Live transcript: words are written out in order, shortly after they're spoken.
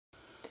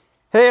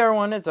Hey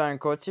everyone, it's Iron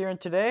Coats here, and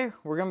today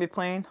we're gonna be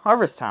playing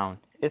Harvest Town.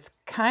 It's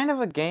kind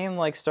of a game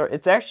like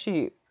It's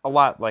actually a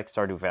lot like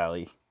Stardew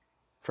Valley,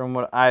 from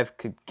what I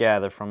could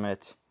gather from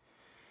it.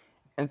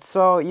 And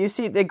so you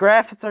see, the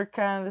graphics are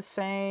kind of the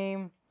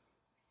same.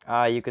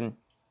 You can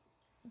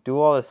do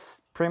all this,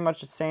 pretty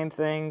much the same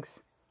things.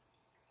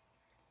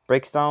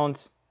 Break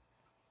stones,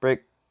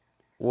 break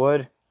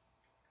wood,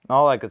 and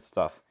all that good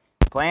stuff.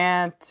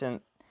 Plant,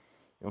 and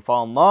you can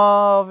fall in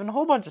love, and a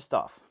whole bunch of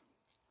stuff.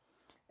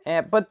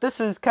 But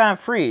this is kind of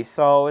free,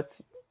 so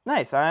it's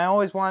nice. I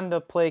always wanted to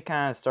play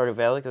kind of Stardew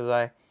Valley because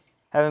I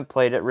haven't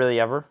played it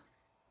really ever.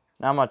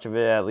 Not much of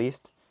it, at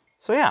least.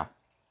 So yeah,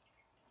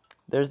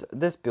 there's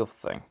this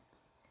beautiful thing.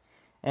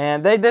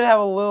 And they did have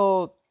a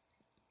little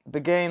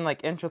beginning,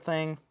 like, intro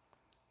thing,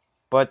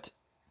 but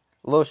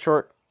a little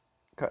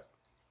shortcut.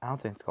 I don't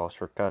think it's called a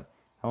shortcut.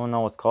 I don't know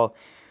what it's called.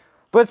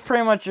 But it's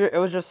pretty much, it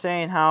was just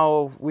saying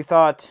how we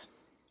thought...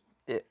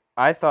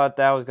 I thought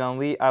that I was going to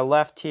leave. I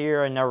left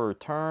here. I never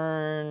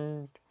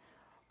returned.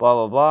 Blah,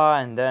 blah, blah.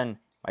 And then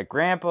my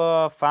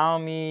grandpa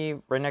found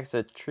me right next to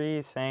a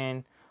tree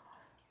saying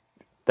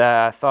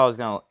that I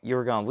thought you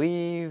were going to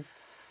leave.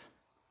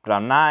 But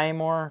I'm not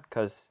anymore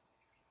because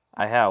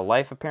I had a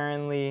life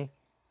apparently.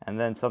 And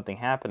then something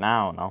happened.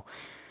 I don't know.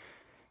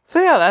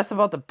 So yeah, that's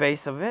about the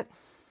base of it.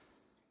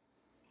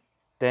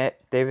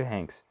 David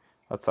Hanks.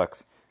 That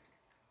sucks.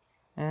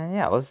 And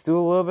yeah, let's do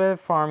a little bit of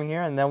farming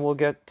here, and then we'll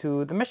get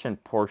to the mission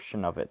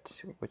portion of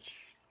it, which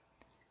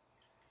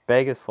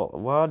bag is full.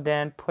 Well,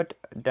 then put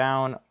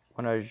down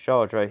one of the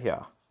jars right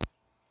here.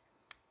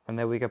 And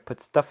then we can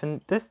put stuff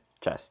in this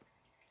chest.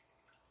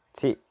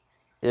 See,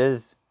 it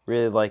is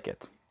really like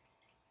it.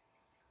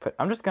 But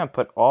I'm just going to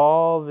put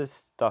all this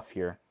stuff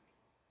here.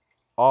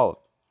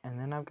 All. And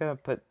then I'm going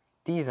to put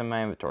these in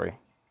my inventory.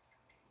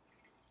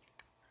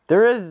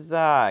 There is,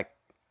 for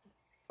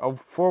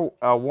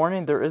a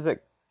warning, there is a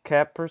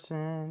cat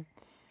person.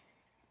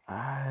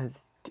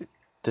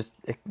 Just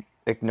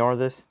ignore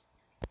this.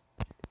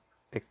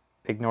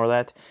 Ignore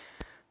that.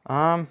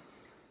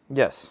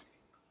 Yes.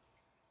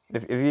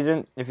 If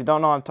you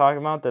don't know what I'm talking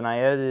about, then I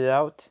edited it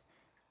out.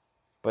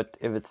 But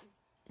if you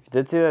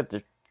did see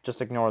that,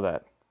 just ignore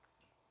that.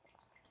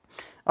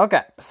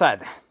 Okay. Beside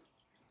that.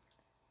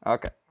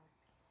 Okay.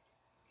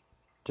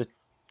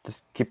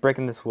 Just keep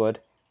breaking this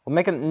wood. We'll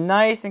make it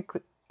nice and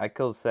clean. I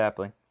killed a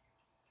sapling.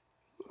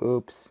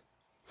 Oops.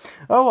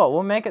 Oh well,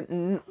 we'll make it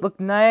look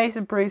nice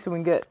and pretty so we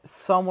can get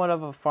somewhat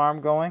of a farm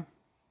going.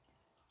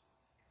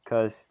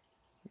 Because,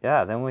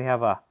 yeah, then we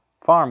have a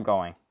farm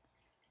going.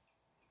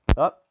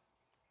 Up.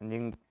 And you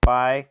can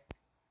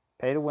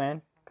pay to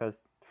win,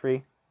 because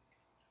free.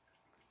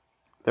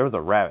 There was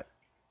a rabbit.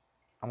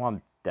 I want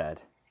him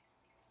dead.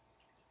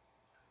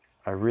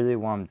 I really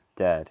want him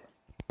dead.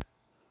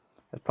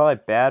 It's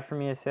probably bad for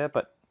me to say it,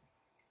 but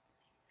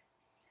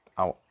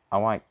I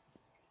want to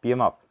beat him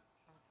up.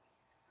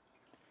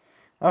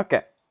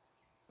 Okay,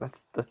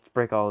 let's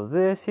break all of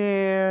this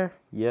here.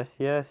 Yes.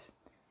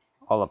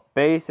 All the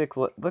basics.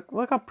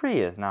 Look how pretty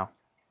it is now.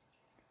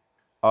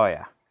 Oh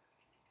yeah.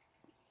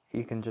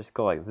 You can just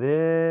go like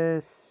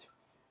this.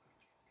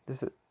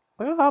 Look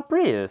at how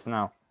pretty it is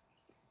now.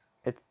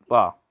 It's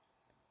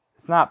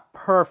not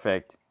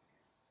perfect,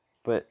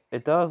 but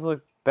it does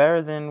look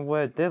better than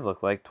what it did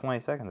look like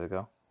 20 seconds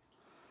ago.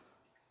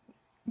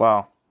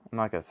 Well, I'm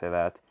not gonna say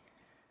that,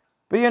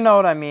 but you know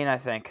what I mean, I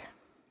think.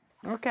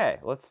 Okay,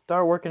 let's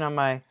start working on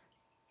my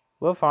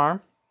little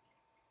farm.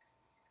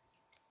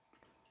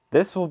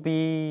 This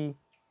little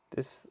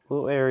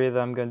area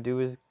that I'm gonna do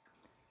is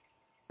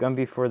gonna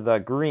be for the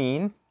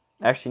green.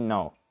 Actually,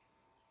 no.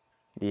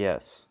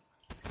 Yes.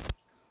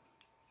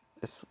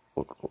 This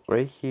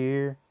right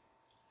here,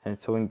 and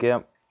so we can get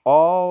them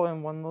all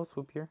in one little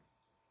swoop here.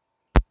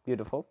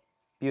 Beautiful,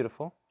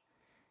 beautiful.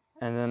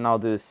 And then I'll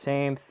do the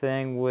same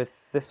thing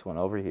with this one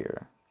over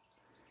here.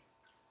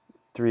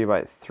 3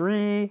 by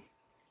 3.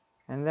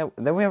 And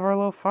then we have our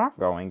little farm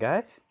going,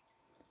 guys.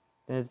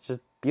 And it's just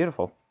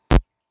beautiful.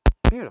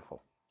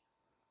 Beautiful.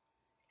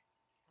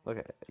 Look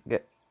at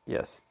it.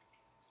 Yes.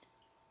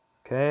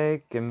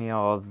 Okay, give me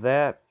all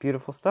that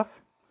beautiful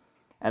stuff.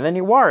 And then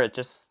you water it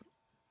just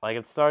like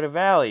it's Stardew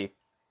Valley.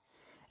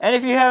 And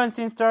if you haven't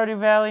seen Stardew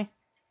Valley,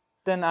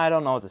 then I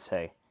don't know what to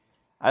say.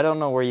 I don't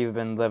know where you've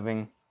been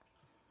living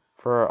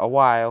for a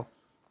while.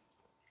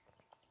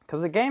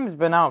 Because the game's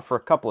been out for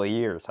a couple of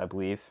years, I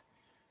believe.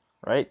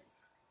 Right?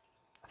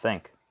 I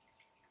think.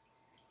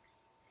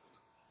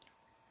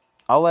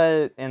 I'll let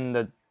it in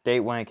the date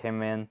when it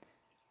came in,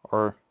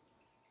 or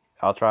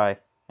I'll try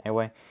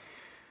anyway.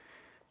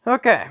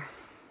 Okay,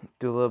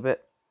 do a little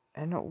bit.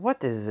 And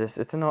what is this?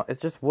 It's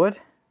just wood,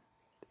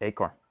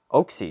 acorn,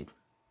 oak seed.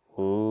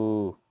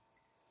 Ooh,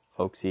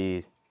 oak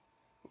seed.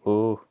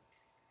 Ooh,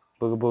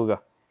 booga booga.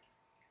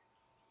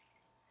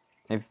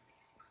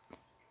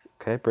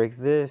 Okay, break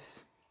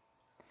this.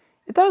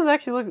 It does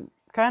actually look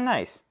kind of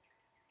nice.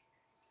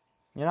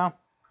 You know,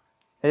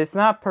 it's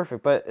not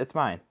perfect, but it's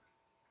mine.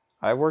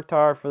 I worked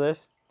hard for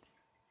this.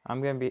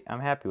 I'm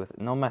happy with it.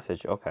 No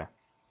message. Okay.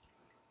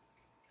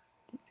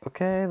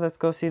 Okay, let's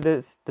go see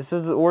this. This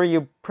is where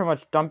you pretty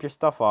much dump your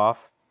stuff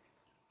off.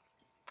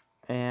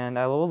 And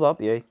I leveled up,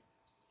 yay.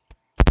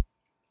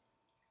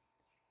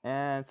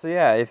 And so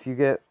yeah, if you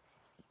get,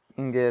 you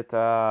can get,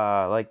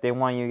 like they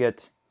want you to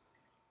get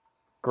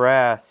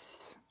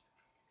grass,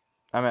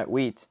 I meant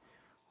wheat,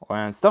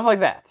 and stuff like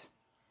that.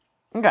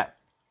 Okay.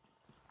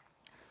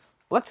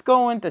 Let's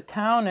go into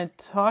town and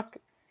talk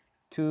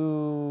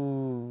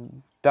to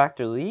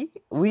Dr. Lee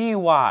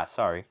Wah,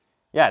 sorry.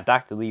 Yeah,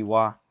 Dr. Lee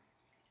Wah.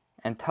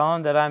 And tell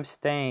him that I'm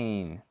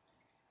staying.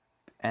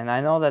 And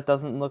I know that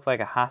doesn't look like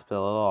a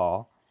hospital at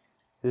all.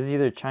 This is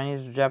either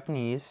Chinese or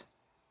Japanese.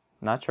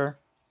 Not sure.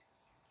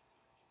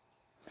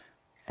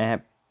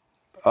 And,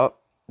 oh,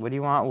 what do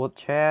you want? We'll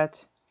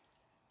chat.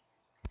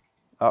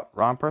 Oh,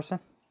 wrong person.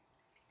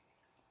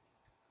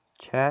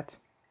 Chat.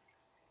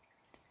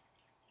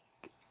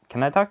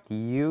 Can I talk to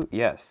you?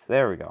 Yes,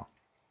 there we go.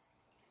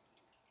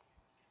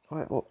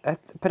 Well,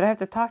 but I have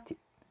to talk to you.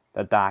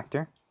 The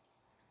doctor.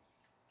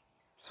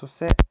 So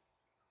say.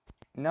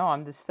 No,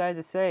 I'm decided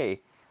to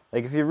say.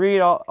 Like, if you read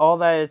all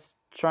that, it's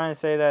trying to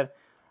say that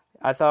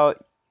I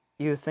thought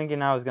you were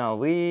thinking I was going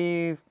to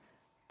leave,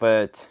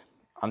 but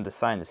I'm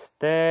deciding to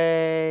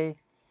stay.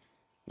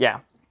 Yeah,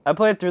 I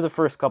played through the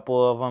first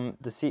couple of them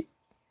to see.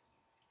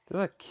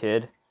 There's a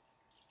kid.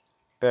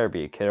 Better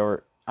be a kid,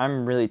 or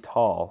I'm really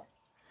tall.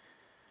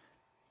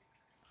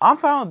 I'm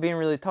fine with being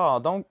really tall,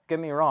 don't get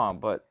me wrong,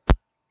 but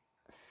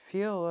I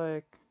feel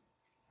like,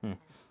 don't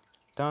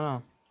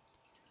know.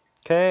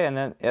 Okay, and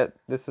then, yeah,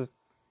 this is,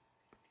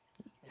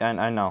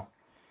 I know.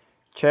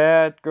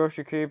 Chad,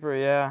 grocery keeper,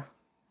 yeah.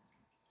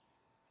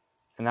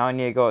 And now I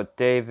need to go with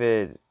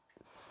David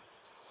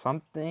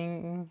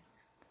something.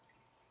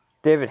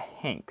 David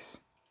Hanks.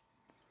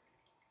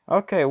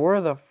 Okay,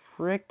 where the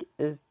frick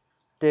is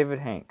David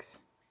Hanks?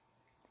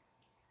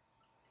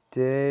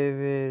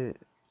 David,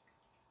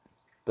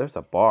 there's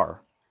a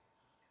bar.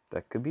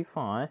 That could be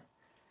fun.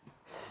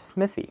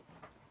 Smithy.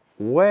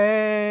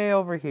 Way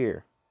over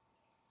here.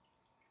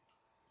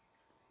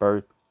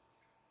 Bird.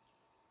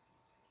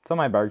 So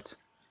my birds.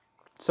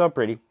 So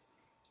pretty.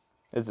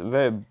 It's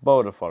very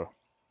beautiful.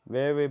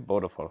 Very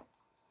beautiful.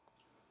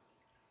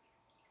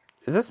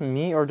 Is this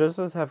me or does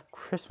this have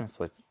Christmas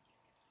lights?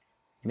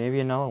 Maybe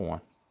another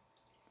one.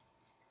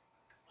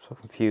 So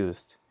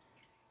confused.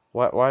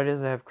 Why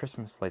does it have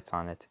Christmas lights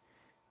on it?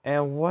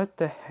 And what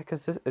the heck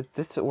is this? Is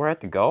this where I have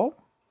to go?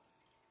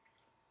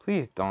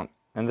 Please don't.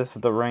 And this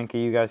is the rank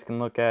you guys can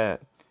look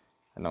at.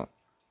 I don't.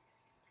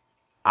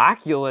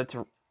 Oculate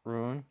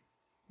rune.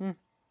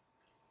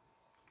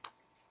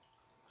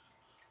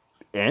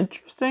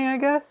 Interesting, I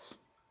guess.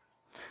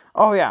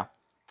 Oh yeah.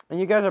 And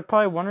you guys are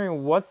probably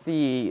wondering what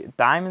the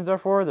diamonds are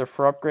for. They're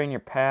for upgrading your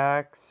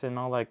packs and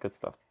all that good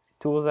stuff.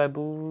 Tools, I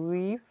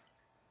believe.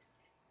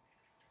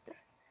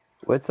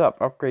 What's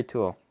up? Upgrade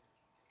tool.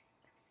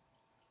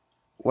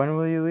 When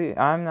will you leave?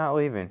 I'm not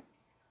leaving.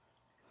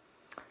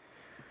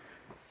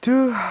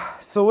 Dude,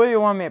 so what do you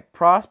want me to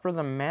prosper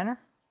the manor?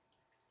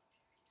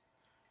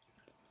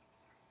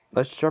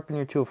 Let's sharpen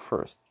your tool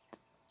first.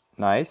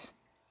 Nice.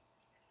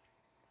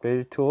 Upgrade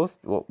your tools.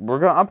 Well, we're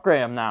going to upgrade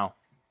them now.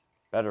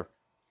 Better.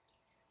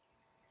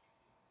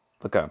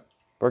 Look at him.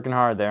 Working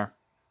hard there.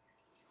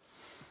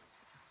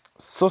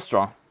 So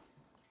strong.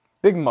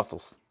 Big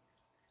muscles.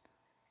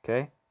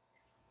 Okay.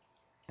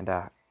 And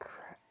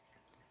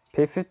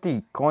pay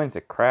 50 coins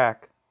to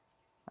crack.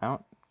 I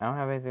don't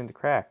have anything to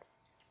crack.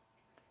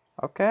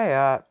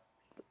 Okay,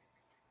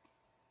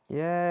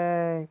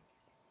 yay.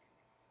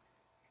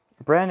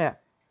 Brandon, I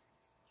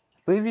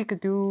believe you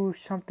could do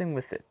something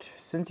with it.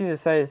 Since you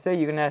decided to say,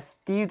 you can ask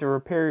Steve to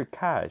repair your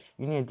cottage.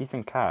 You need a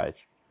decent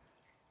cottage.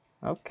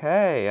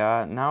 Okay,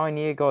 now I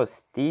need to go with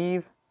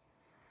Steve.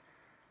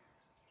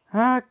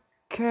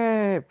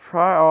 Okay,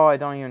 oh, I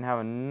don't even have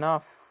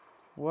enough.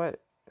 What?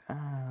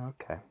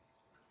 Okay.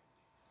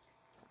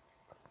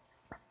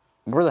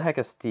 Where the heck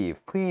is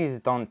Steve?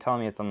 Please don't tell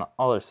me it's on the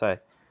other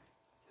side.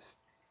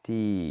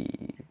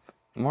 Steve.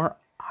 More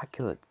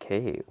oculate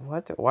cave.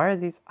 What? Why are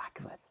these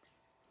oculates?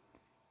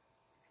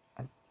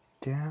 I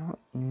don't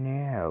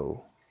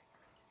know.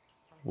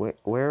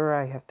 Where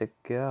I have to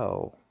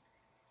go?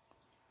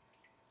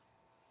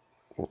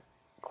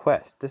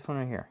 Quest. This one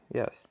right here.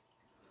 Yes.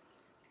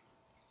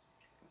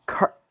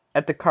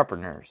 At the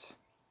carpenters.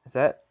 Is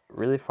that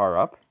really far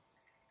up?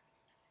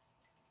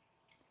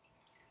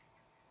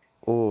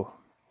 Oh,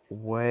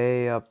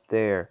 way up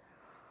there.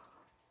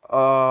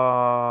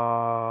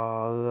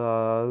 Oh,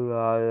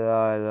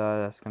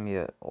 that's gonna be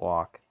a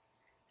walk.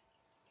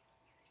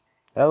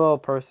 Hello,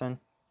 person.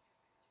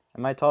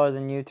 Am I taller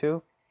than you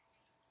too?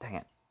 Dang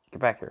it. Get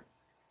back here.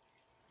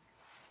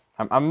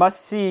 I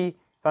must see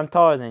if I'm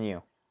taller than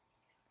you.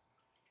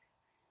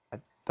 I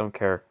don't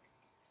care.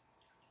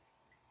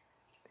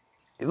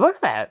 Look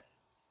at that.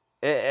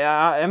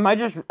 Am I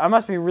just... I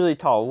must be really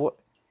tall.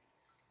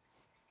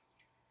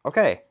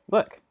 Okay,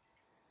 look.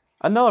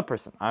 Another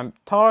person. I'm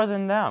taller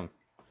than them.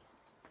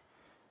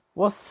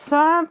 Well,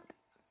 I'm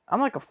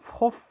like a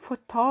full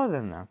foot taller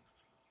than them.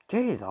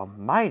 Jeez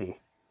almighty.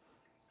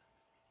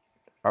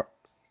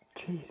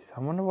 Jeez, I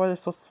wonder why they're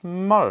so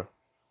small.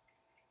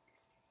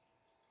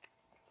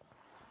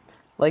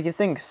 Like, you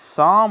think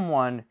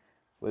someone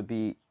would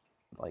be,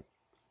 like,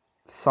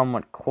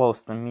 somewhat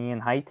close to me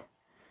in height.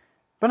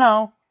 But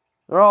no,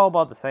 they're all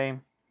about the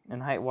same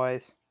in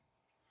height-wise.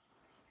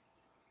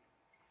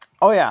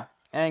 Oh, yeah.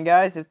 And,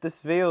 guys, if this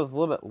video is a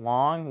little bit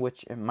long,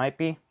 which it might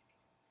be,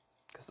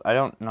 because I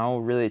don't know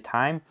really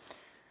time,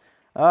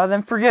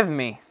 then forgive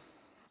me.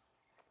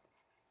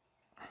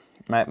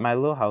 My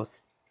little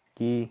house.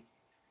 It's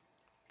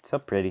so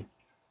pretty.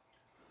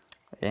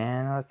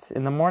 And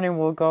in the morning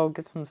we'll go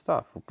get some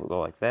stuff. We'll go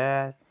like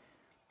that.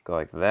 Go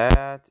like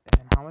that.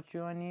 And how much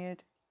do I need?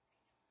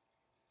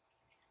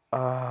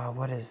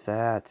 What is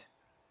that?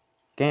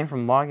 Gain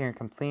from logging or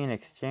completing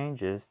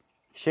exchanges.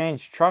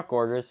 Exchange truck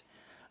orders.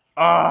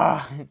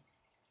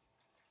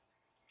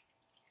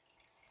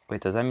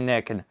 Wait, does that mean that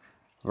I can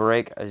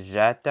break a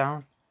jet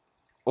down?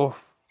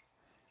 Oof.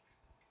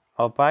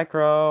 Oh, bye,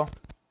 Crow.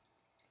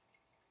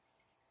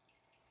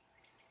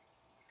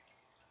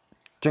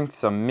 Drink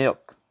some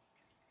milk.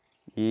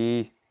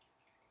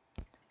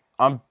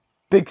 I'm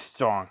big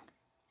strong.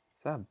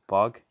 Is that a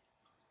bug?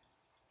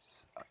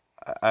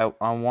 I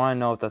want to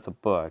know if that's a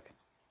bug.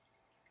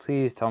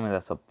 Please tell me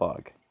that's a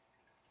bug.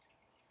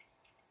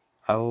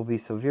 I will be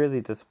severely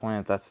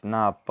disappointed if that's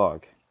not a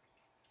bug.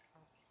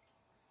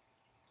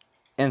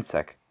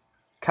 Insect.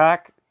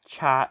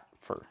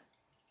 Cockchafer.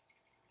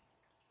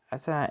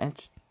 That's an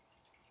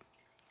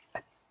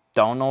I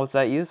don't know what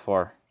that used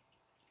for.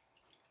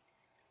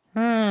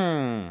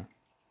 I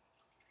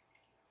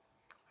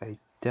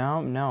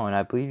don't know, and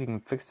I believe you can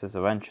fix this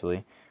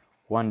eventually.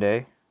 One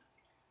day.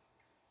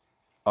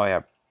 Oh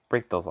yeah,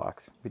 break those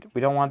locks.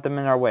 We don't want them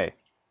in our way.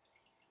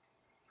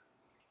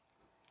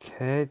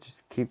 Okay,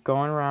 just keep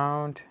going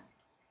around.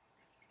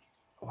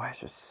 Why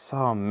is there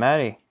so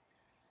many?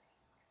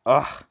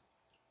 Ugh.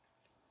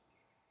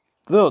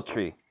 Little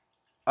tree.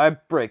 I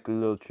break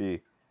little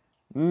tree.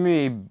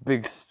 Me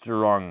big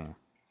strong.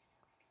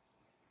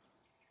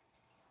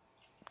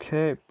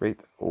 Okay, break.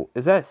 Oh,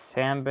 is that a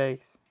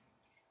sandbag?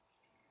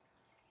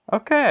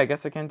 Okay, I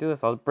guess I can do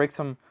this. I'll break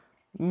some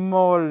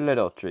more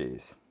little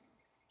trees.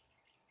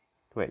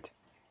 Wait,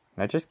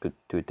 can I just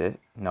do this?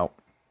 Nope.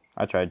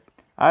 I tried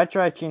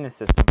cheating the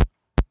system.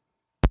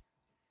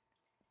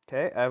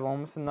 Okay, I have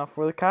almost enough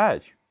for the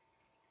cottage.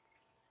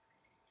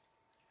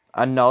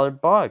 Another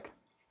bug.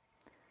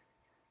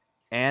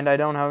 And I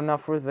don't have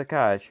enough for the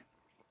cottage.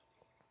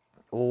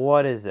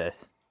 What is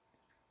this?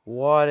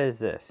 What is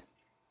this?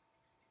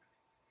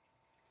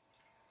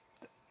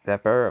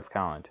 That better have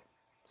counted.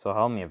 So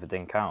help me if it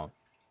didn't count.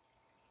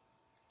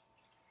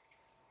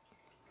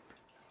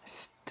 I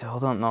still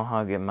don't know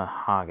how to get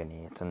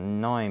mahogany. It's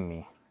annoying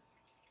me.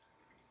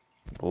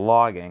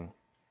 Logging.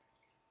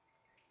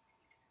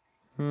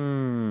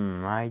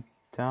 I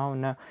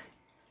don't know.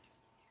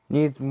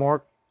 Needs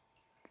more.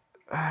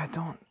 I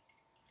don't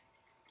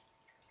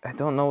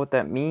know what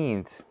that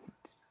means.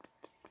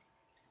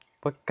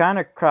 What kind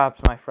of crops,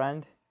 my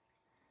friend?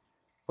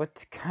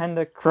 What kind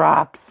of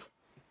crops?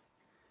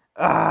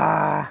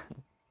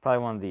 Probably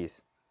one of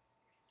these.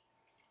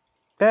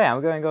 Okay,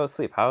 I'm gonna go to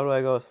sleep. How do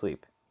I go to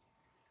sleep?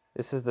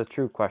 This is the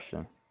true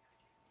question.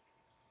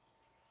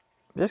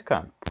 I'm just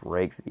gonna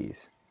break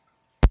these.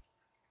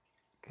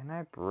 Can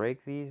I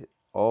break these?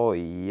 Oh,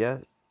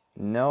 yes.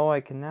 No,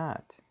 I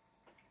cannot.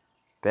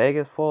 Bag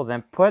is full.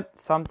 Then put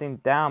something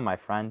down, my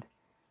friend.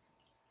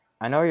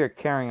 I know you're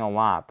carrying a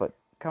lot, but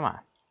come on.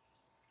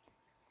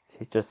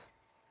 See, just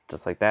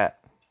like that.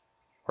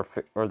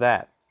 Or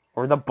that.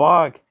 Or the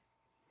bug.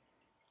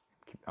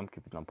 I'm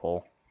keeping the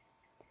pole.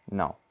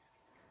 No.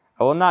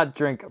 I will not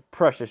drink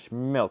precious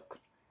milk.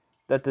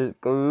 That is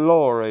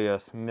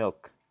glorious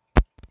milk.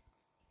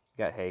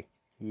 Got hay.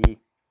 Yee.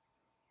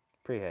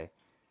 Pretty hay.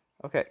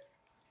 Okay.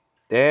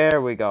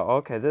 There we go.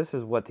 Okay, this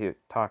is what you're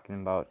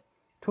talking about.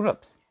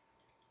 Tulips.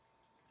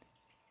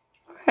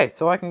 Okay,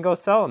 so I can go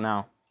sell it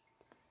now.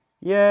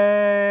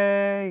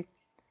 Yay!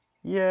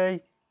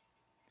 Yay!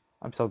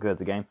 I'm so good at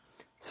the game.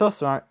 So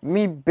smart.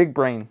 Me, big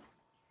brain.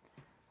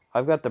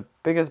 I've got the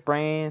biggest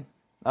brain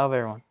of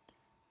everyone.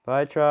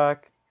 Bye,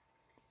 truck.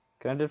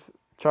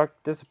 Truck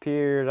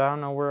disappeared. I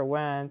don't know where it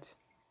went.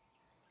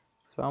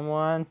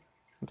 Someone.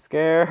 I'm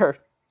scared.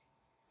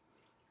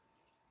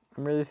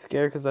 I'm really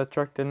scared because that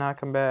truck did not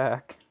come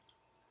back.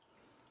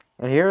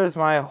 And here is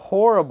my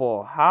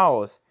horrible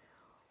house.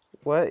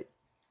 What?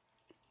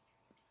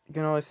 You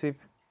can only sleep.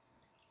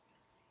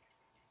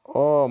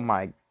 Oh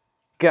my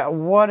God.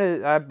 What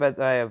is. I bet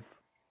I have.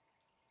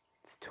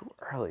 It's too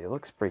early. It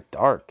looks pretty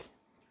dark.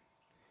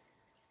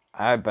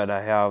 I bet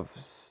I have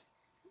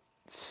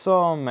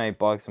so many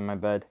bugs in my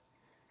bed.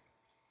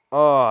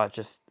 Oh, it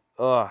just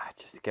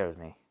scares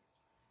me.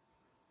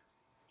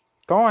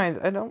 Coins.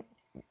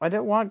 I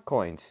didn't want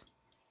coins.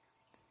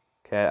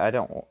 Okay, I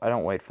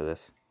don't wait for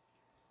this.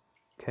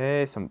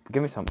 Okay,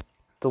 give me some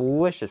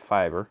delicious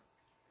fiber.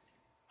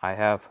 I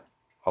have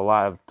a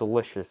lot of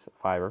delicious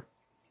fiber.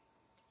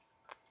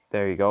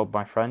 There you go,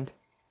 my friend.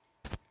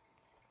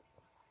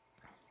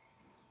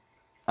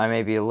 I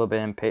may be a little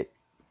bit impatient.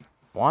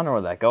 Wonder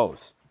where that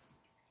goes.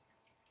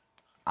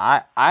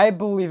 I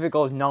believe it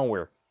goes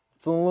nowhere.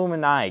 It's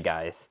Illuminati,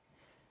 guys.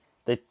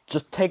 They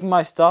just take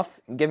my stuff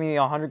and give me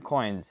 100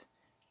 coins.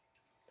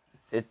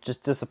 It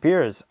just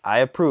disappears. I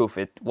approve.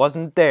 It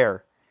wasn't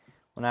there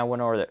when I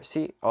went over there.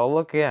 See? Oh,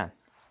 look again.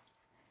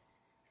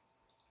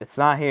 It's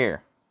not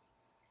here.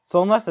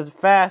 So unless it's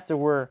faster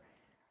where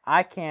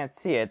I can't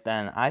see it,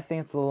 then I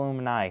think it's the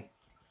Illuminati.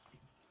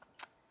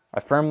 I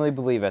firmly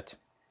believe it.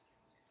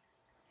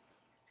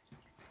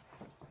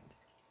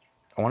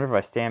 I wonder if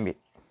I stand.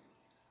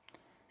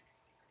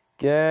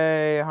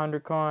 Yay,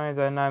 100 coins,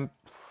 and I'm...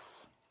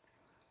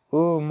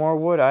 Ooh, more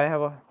wood. I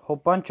have a whole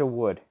bunch of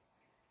wood.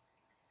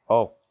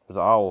 Oh, there's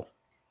an owl.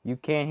 You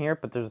can't hear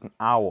it, but there's an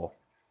owl.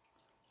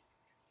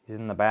 He's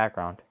in the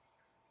background.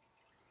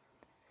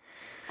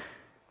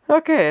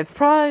 Okay, it's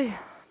probably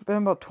been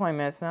about 20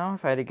 minutes now,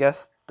 if I had to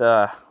guess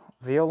the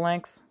video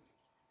length.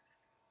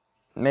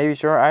 Maybe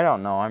short, I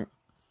don't know. I'm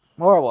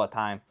horrible at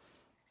time.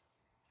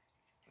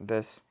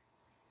 This.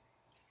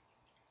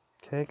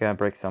 Okay, gotta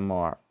break some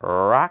more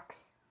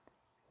rocks.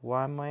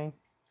 One way.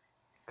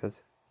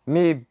 Because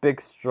me,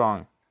 big,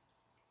 strong.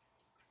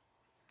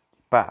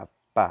 Bah,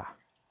 bah.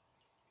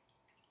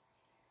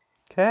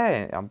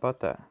 Okay, I'm about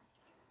to.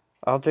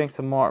 I'll drink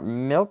some more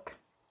milk.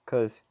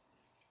 Because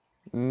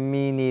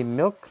me need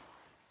milk.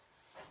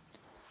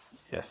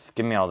 Yes,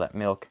 give me all that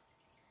milk.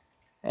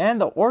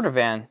 And the order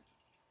van.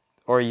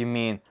 Or you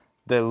mean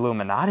the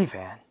Illuminati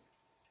van.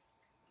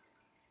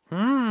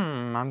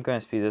 I'm going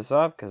to speed this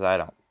up because I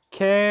don't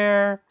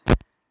care.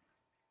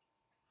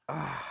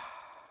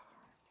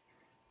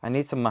 I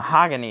need some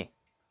mahogany.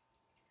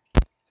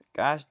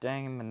 Gosh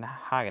dang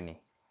mahogany.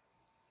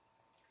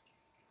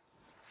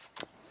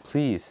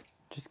 Please,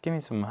 just give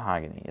me some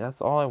mahogany.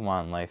 That's all I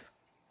want in life.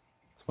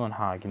 It's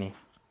mahogany.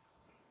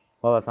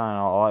 Well, that's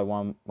not all I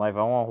want in life.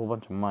 I want a whole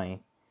bunch of money.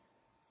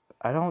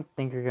 I don't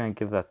think you're going to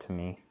give that to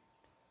me.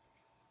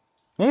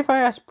 Maybe if I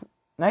ask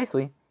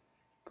nicely,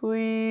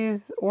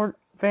 please, or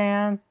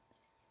van,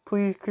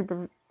 please,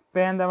 creeper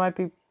van that might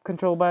be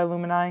controlled by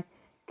Illuminati,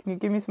 can you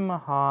give me some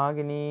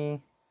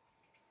mahogany?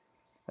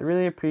 I'd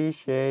really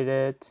appreciate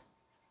it.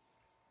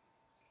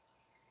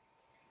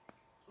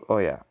 Oh,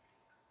 yeah.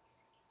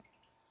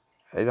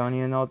 I don't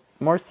even know.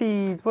 More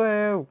seeds.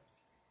 Whoa.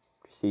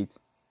 Seeds.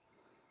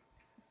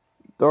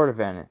 The order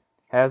van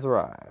has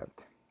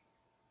arrived.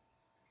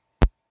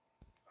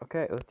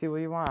 Okay, let's see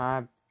what you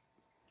want.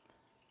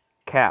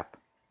 Cap.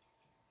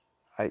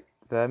 Does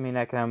that mean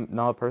I can have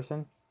another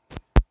person?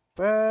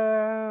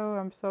 Whoa,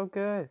 I'm so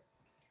good.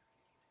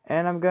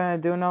 And I'm gonna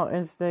do no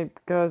instinct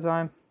because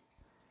I'm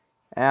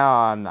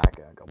not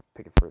gonna go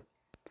pick it for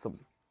some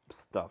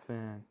stuff.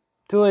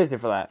 Too lazy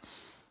for that.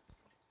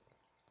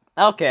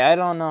 Okay, I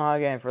don't know how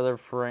to get any further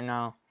for right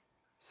now.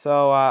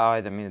 So,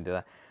 I didn't mean to do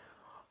that.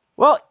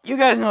 Well, you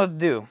guys know what to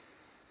do.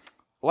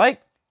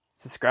 Like,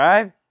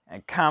 subscribe,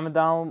 and comment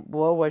down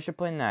below what I should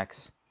play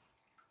next.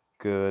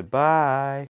 Goodbye.